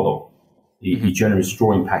beam model. He generates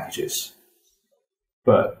drawing packages.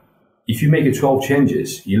 But if you make it 12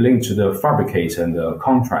 changes, you link to the fabricator and the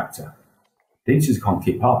contractor. They just can't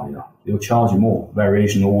keep up, They'll charge you more.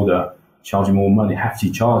 Variation order, charge you more money,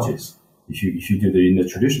 hefty charges if you do it in the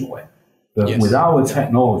traditional way. But with our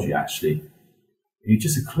technology, actually, it's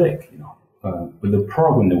just a click, with the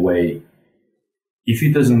program the way, if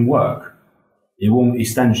it doesn't work, it won't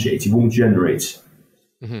instantiate, it won't generate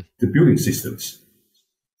the building systems.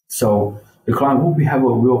 So the client, we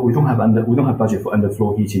don't have budget for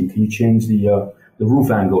underfloor heating. Can you change the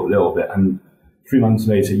roof angle a little bit? And 3 months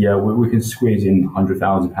later, yeah, we can squeeze in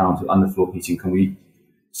 £100,000 of underfloor heating. Can we?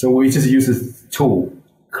 So we just use this tool,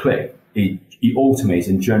 click, it automates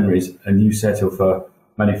and generates a new set of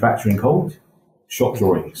manufacturing code, shop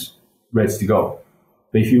drawings, ready to go.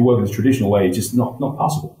 But if you work the traditional way, it's just not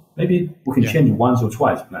possible. Maybe we can change it once or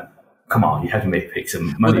twice, man. Come on, you have to make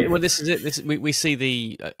some money. Well, this is it. We see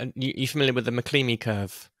the. You're familiar with the McLeamy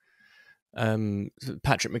curve?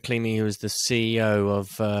 Patrick McLeamy, who was the CEO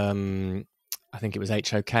of, I think it was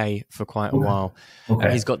HOK for quite a while. Okay.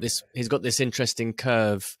 And he's got this interesting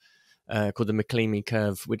curve called the McLeamy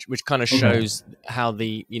curve, which kind of shows how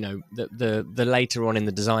the later on in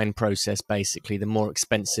the design process, basically, the more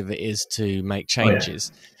expensive it is to make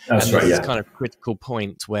changes. That's and right. This kind of critical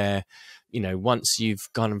point where, once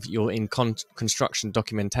you're in construction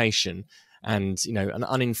documentation, and an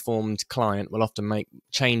uninformed client will often make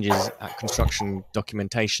changes at construction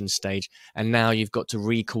documentation stage, and now you've got to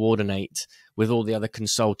re-coordinate with all the other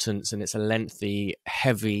consultants, and it's a lengthy,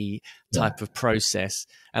 heavy type of process.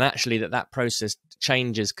 And actually, that process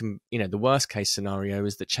changes. The worst case scenario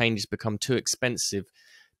is that changes become too expensive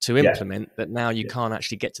to implement, that now you can't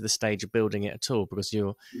actually get to the stage of building it at all because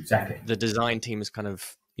the design team is kind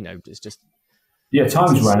of it's just. Yeah,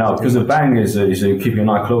 time's run out because the bank is keeping an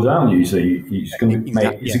eye close on you. So you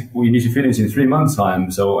need to finish in 3 months' time.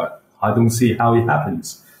 So I don't see how it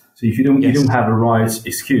happens. So if you don't have a right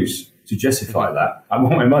excuse to justify that, I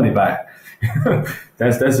want my money back.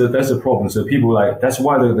 that's a problem. So people that's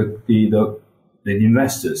why the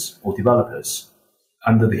investors or developers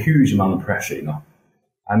under the huge amount of pressure,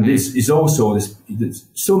 And this is also there's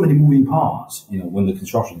so many moving parts. When the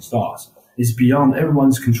construction starts, it's beyond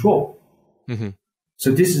everyone's control.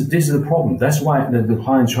 So this is the problem. That's why the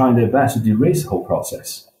client's trying their best to de-risk the whole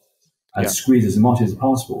process and squeeze as much as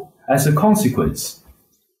possible. As a consequence,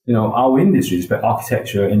 our industries, but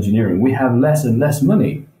architecture, engineering, we have less and less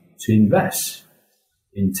money to invest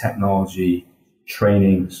in technology,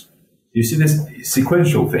 trainings. You see this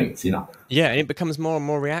sequential things, Yeah, and it becomes more and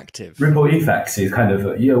more reactive. Ripple effects is kind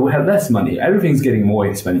of, we have less money. Everything's getting more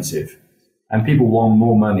expensive. And people want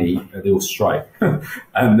more money, they will strike.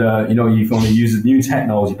 And, you've only used new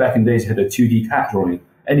technology. Back in the days, you had a 2D CAD drawing.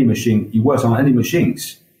 Any machine, you work on any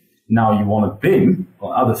machines. Now you want a BIM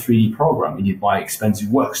or other 3D program, and you buy expensive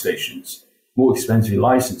workstations, more expensive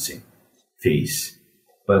licensing fees.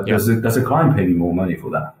 But does a client pay me more money for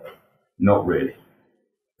that? Not really,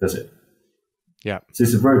 does it? Yeah. So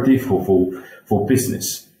it's very difficult for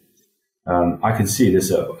business. I can see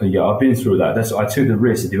this. I've been through that. That's why I took the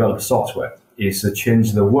risk to develop software. Is to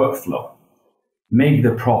change the workflow, make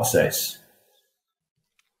the process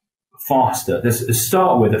faster. Let's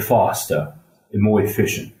start with the faster and more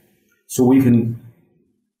efficient. So we can,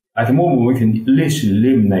 at the moment, we can literally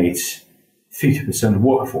eliminate 50% of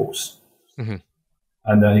workforce, and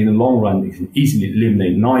then in the long run, we can easily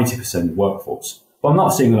eliminate 90% of workforce. But I'm not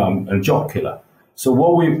saying I'm a job killer. So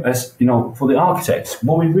for the architects,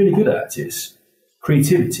 what we're really good at is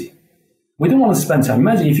creativity. We don't want to spend time.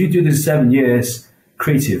 Imagine if you do this 7 years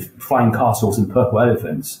creative, flying castles and purple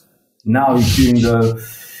elephants. Now you're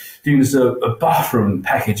doing this bathroom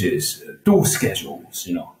packages, door schedules.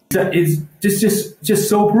 It's just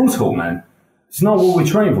so brutal, man. It's not what we're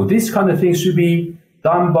trained for. This kind of thing should be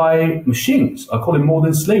done by machines. I call it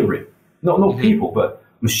modern slavery. Not people, but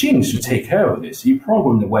machines should take care of this. You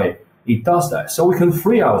program the way it does that, so we can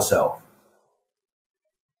free ourselves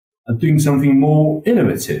and doing something more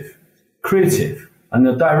innovative, creative, and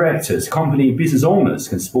the directors, company business owners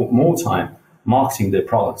can spend more time marketing their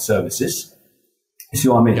product services. You see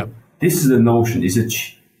what I mean? Yep. This is the notion. It's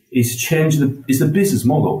the business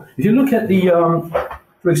model. If you look at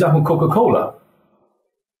for example, Coca-Cola,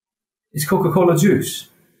 it's Coca-Cola juice.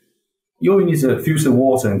 You only need to fuse the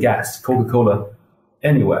water and gas, Coca-Cola,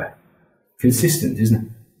 anywhere. Consistent, isn't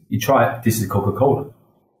it? You try it, this is Coca-Cola.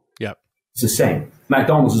 Yeah. It's the same.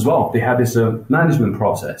 McDonald's as well. They have this management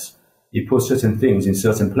process. You put certain things in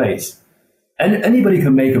certain place. And anybody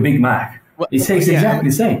can make a Big Mac. It tastes exactly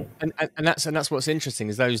the same. And that's what's interesting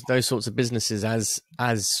is those sorts of businesses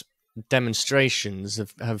as demonstrations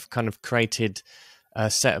have kind of created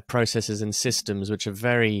a set of processes and systems which are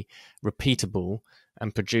very repeatable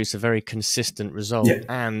and produce a very consistent result. Yeah.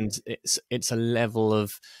 And it's a level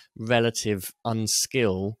of relative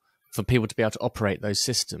unskill for people to be able to operate those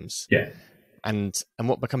systems. Yeah. And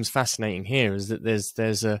what becomes fascinating here is that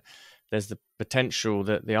there's there's the potential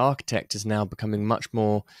that the architect is now becoming much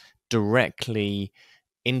more directly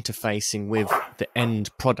interfacing with the end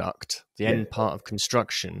product, the end part of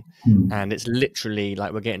construction. And it's literally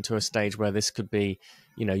like we're getting to a stage where this could be,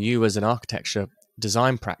 you know, you as an architecture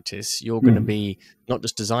design practice, you're going to be not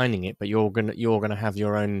just designing it, but you're going to have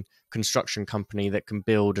your own construction company that can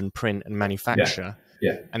build and print and manufacture.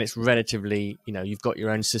 And it's relatively, you know, you've got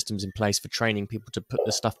your own systems in place for training people to put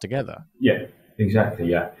the stuff together.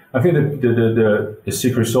 Exactly. I think the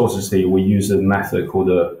secret sauce is that we use a method called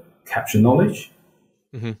the capture knowledge.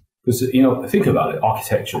 Because, you know, think about it,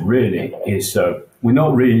 architecture really is, we're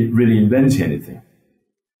not really inventing anything,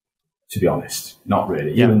 to be honest. Not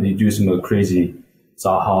really. Even they do some crazy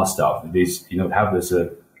Zaha stuff. This, you know, have this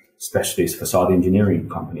specialist facade engineering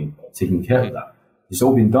company taking care of that. It's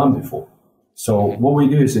all been done before. So what we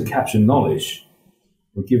do is to capture knowledge.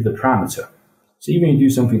 We give the parameter. So even if you do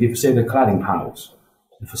something, if say the cladding panels,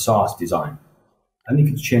 the facade design, and you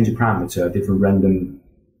can change the parameter, different random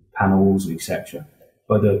panels, etc.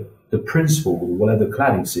 But the principle, whatever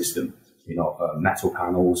cladding system, you know, metal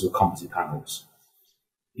panels or composite panels,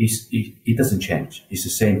 it doesn't change. It's the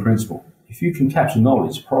same principle. If you can capture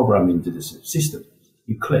knowledge, program into the system,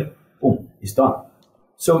 you click, boom, it's done.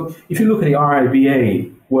 So if you look at the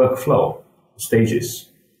RIBA workflow stages,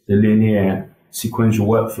 the linear sequential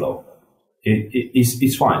workflow,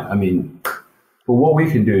 it's fine. I mean, but what we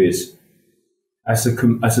can do is, as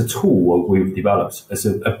a tool, what we've developed as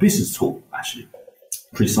a business tool, actually,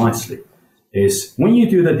 precisely, is when you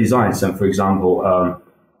do the design. So, for example,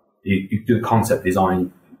 you do the concept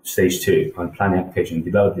design stage 2 and planning application,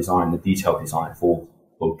 develop design, the detailed design for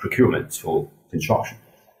procurement, for construction.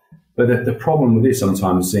 But the problem with this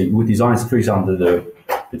sometimes, we design, for example,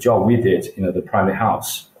 the job we did, you know, the private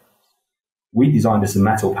house, we designed this in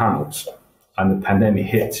metal panels, and the pandemic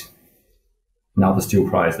hit. Now the steel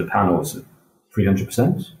price, the panels,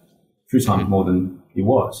 300%, 3 times more than it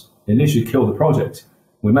was. It literally killed the project.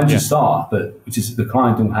 We managed to start, but the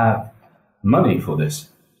client don't have money for this.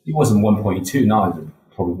 It wasn't 1.2, now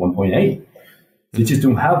it's probably 1.8. They just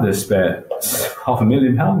don't have the spare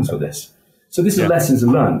 £500,000 for this. So this is lessons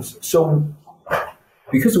learned. So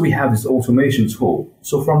because we have this automation tool,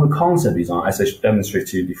 so from the concept design, as I demonstrated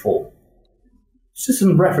to you before,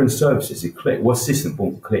 system reference services, you click, what system,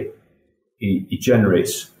 boom, click. It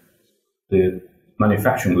generates the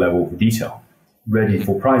manufacturing level of detail, ready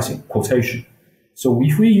for pricing, quotation. So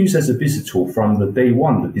if we use as a business tool from the day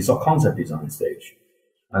one, the concept design stage,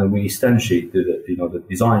 and we instantiate the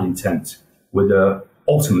design intent with the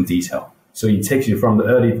ultimate detail. So it takes you from the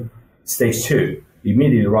early stage 2,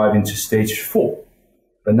 immediately arrive into stage 4.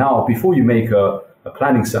 But now, before you make a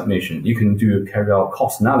planning submission, you can carry out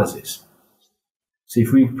cost analysis. So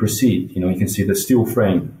if we proceed, you can see the steel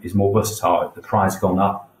frame is more versatile. The price gone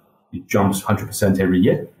up, it jumps 100% every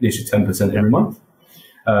year, literally 10% every month.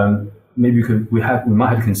 Maybe we might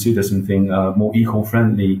have to consider something more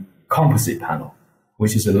eco-friendly composite panel,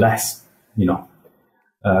 which is a less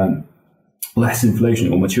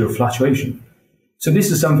inflation or material fluctuation. So this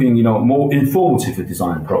is something more informative for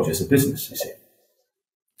design projects of business. You see,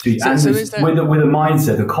 with a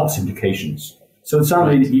mindset of cost implications. So it sounds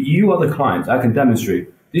like you are the client. I can demonstrate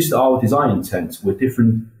this is our design intent with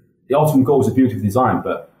different. The ultimate goal is a beautiful design,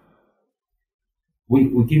 but we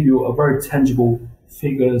give you a very tangible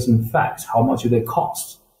figures and facts. How much do they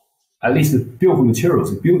cost? At least the building materials,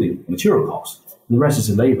 the building material cost. The rest is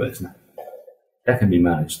the labor, isn't it? That can be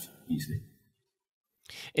managed easily.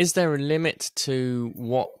 Is there a limit to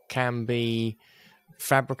what can be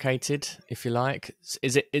fabricated, if you like?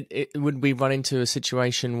 Is would we run into a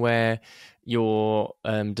situation where you're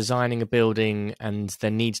designing a building and there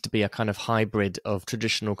needs to be a kind of hybrid of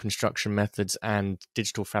traditional construction methods and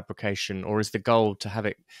digital fabrication, or is the goal to have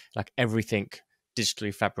it like everything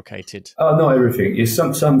digitally fabricated? No, everything. It's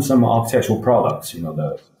some architectural products,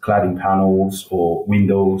 the cladding panels or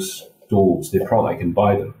windows, doors, the product, you can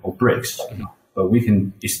buy them, or bricks. But we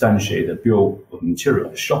can instantiate the bill of material,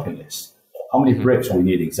 the shopping list. How many bricks we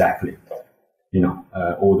need exactly?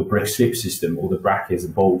 Or the brick slip system, or the brackets, the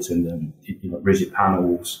bolts, and then rigid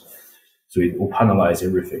panels. So it will panelize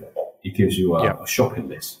everything. It gives you a shopping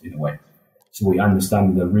list in a way. So we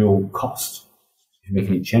understand the real cost. If you make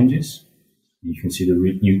any changes, you can see the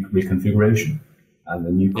new reconfiguration and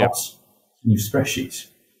the new costs, new spreadsheets.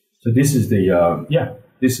 So this is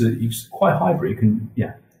it's quite hybrid.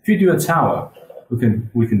 If you do a tower, we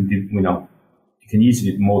can you can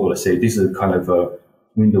easily model. Let's say this is a kind of a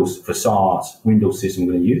Windows facade, Windows system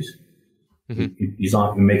we're going to use. You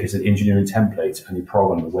design, you make it an engineering template, and you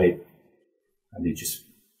program the way, and you just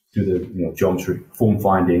do the geometry, form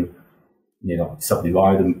finding,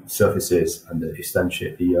 subdivide the surfaces and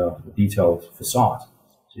instantiate the detailed facade.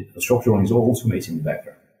 So the structural drawing is all automated in the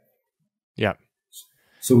background. Yeah.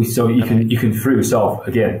 So you can free yourself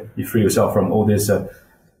again. You free yourself from all this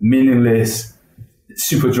meaningless,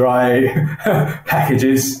 super dry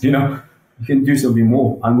packages. You can do something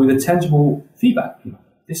more, and with a tangible feedback.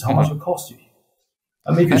 This is how much it costs you,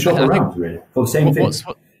 and make you shop around really for the same thing.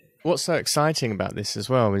 What's so exciting about this as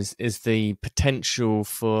well is the potential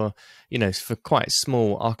for for quite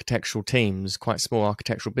small architectural teams, quite small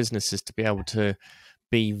architectural businesses to be able to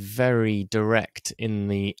be very direct in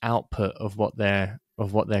the output of what they're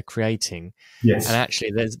creating. Yes. And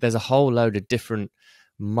actually there's a whole load of different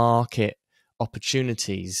market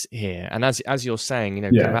opportunities here. And as you're saying,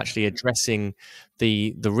 kind of actually addressing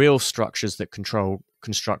the real structures that control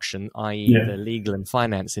construction, i.e. the legal and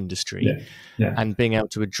finance industry, and being able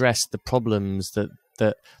to address the problems that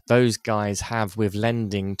those guys have with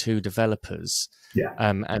lending to developers,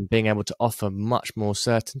 and being able to offer much more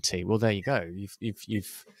certainty. Well, there you go.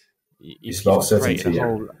 You've about certainty.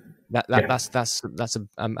 That's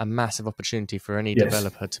a massive opportunity for any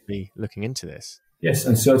developer to be looking into this. Yes,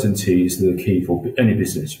 and certainty is the key for any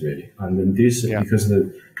business, really. And then this, because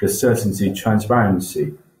of the certainty,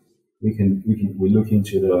 transparency, we look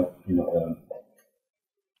into the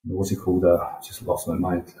what's it called? Just lost my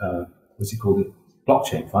mind. What's it called?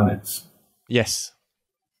 Blockchain finance. Yes.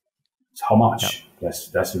 So how much?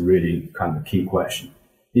 That's a really kind of key question.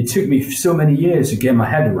 It took me so many years to get my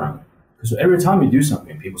head around, because every time you do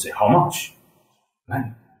something, people say, "How much?"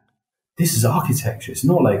 Man, this is architecture. It's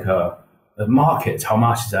not like a market. How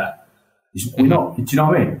much is that? We're not. Do you know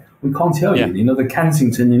what I mean? We can't tell you. The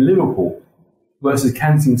Kensington in Liverpool versus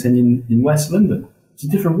Kensington in West London. It's a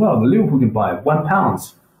different world. Liverpool can buy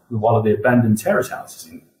 £1 with one of the abandoned terrace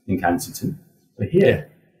houses in Kensington. But here,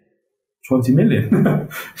 20 million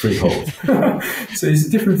freehold. So it's a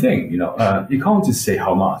different thing, You can't just say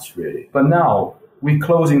how much, really. But now we're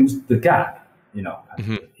closing the gap,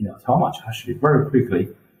 how much actually very quickly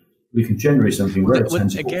we can generate something very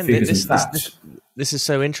tangible, again, figures and facts. This is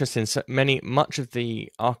so interesting. So much of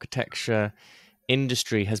the architecture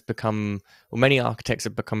industry has become, or many architects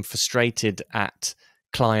have become frustrated at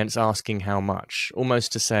clients asking how much,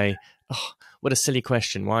 almost to say, "Oh, what a silly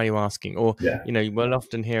question. Why are you asking?" Or, we'll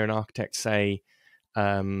often hear an architect say,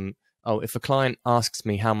 "Oh, if a client asks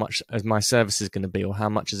me how much my service is going to be, or how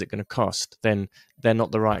much is it going to cost, then they're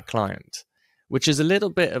not the right client." Which is a little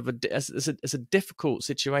bit of it's a difficult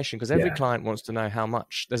situation, because every client wants to know how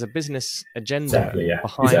much. There's a business agenda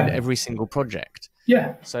behind every single project.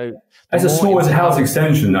 Yeah. So as small as a house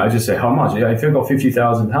extension, I just say how much. If you've got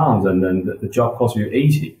 £50,000 and then the job costs you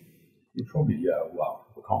 80, you probably we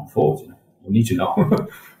can't afford. We need to know.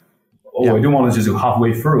 Or we don't want to just go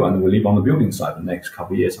halfway through and we live on the building site the next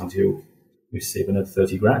couple of years until we save another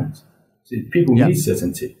 30 grand. So people need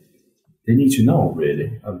certainty. They need to know,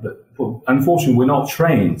 really. But unfortunately, we're not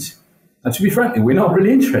trained. And to be frank, we're not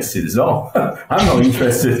really interested as well. I'm not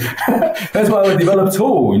interested. That's why we developed a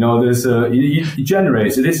tool. There's you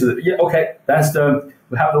generate. So this is that's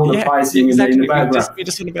we have all the pricing in the background. We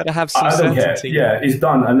just want to have some I don't certainty. care. Yeah, it's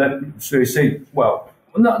done. And then so you say, well,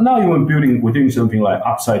 now we're doing something like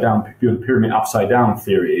upside down, pyramid upside down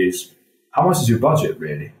theory is, how much is your budget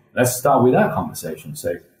really? Let's start with that conversation.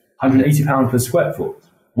 Say £180 per square foot.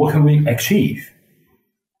 What can we achieve?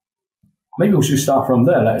 Maybe we should start from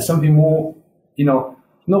there, like something more,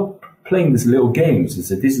 not playing these little games. This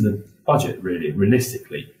is the budget, really,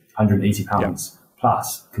 realistically, £180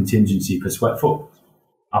 plus contingency per square foot,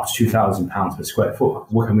 up to £2,000 per square foot.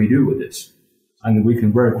 What can we do with this? And we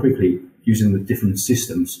can very quickly, using the different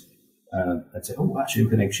systems, and say, actually, we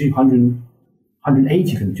can achieve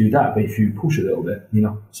 180 can do that, but if you push a little bit,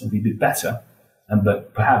 something a bit better,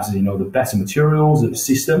 but perhaps, the better materials, the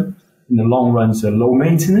system, in the long run, so low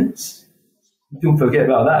maintenance. Don't forget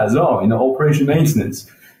about that as well, operation maintenance.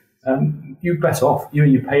 You're better off.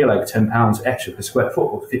 You pay like £10 extra per square foot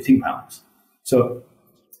or £15. So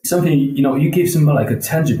something, you give them like a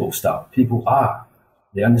tangible stuff. People,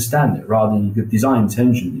 they understand it, rather than you could design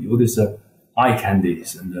intention. All this eye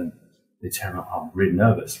candies, and then they turn out, I'm really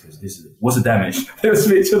nervous because what's the damage? They'll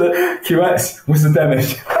speak to the QS, what's the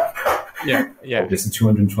damage? This is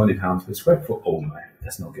 £220 per square foot. Oh man,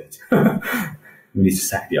 that's not good. We need to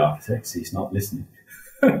sack the architect, so he's not listening.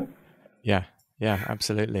 Yeah,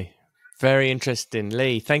 absolutely. Very interesting.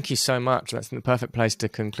 Lee, thank you so much. That's the perfect place to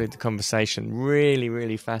conclude the conversation. Really,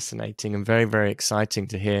 really fascinating and very, very exciting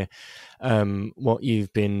to hear what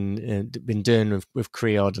you've been doing with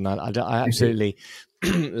KREOD. And I absolutely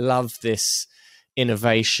love this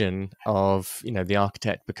innovation of, the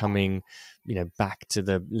architect becoming, back to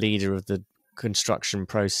the leader of the construction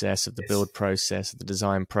process, of the build process, of the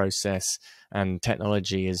design process, and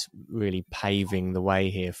technology is really paving the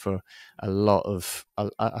way here for a lot of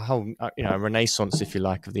a whole, a renaissance, if you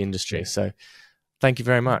like, of the industry. So thank you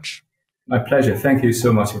very much. My pleasure. Thank you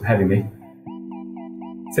so much for having me.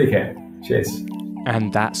 Take care. Cheers.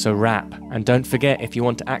 And that's a wrap. And don't forget, if you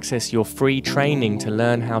want to access your free training to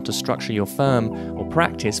learn how to structure your firm or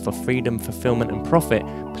practice for freedom, fulfillment and profit,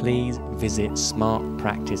 please visit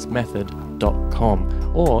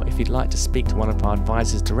smartpracticemethod.com. Or if you'd like to speak to one of our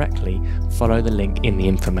advisors directly, follow the link in the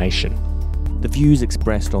information. The views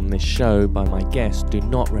expressed on this show by my guests do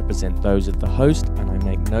not represent those of the host, and I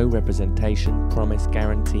make no representation, promise,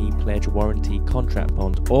 guarantee, pledge, warranty, contract,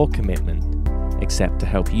 bond or commitment except to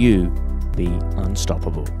help you be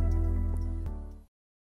unstoppable.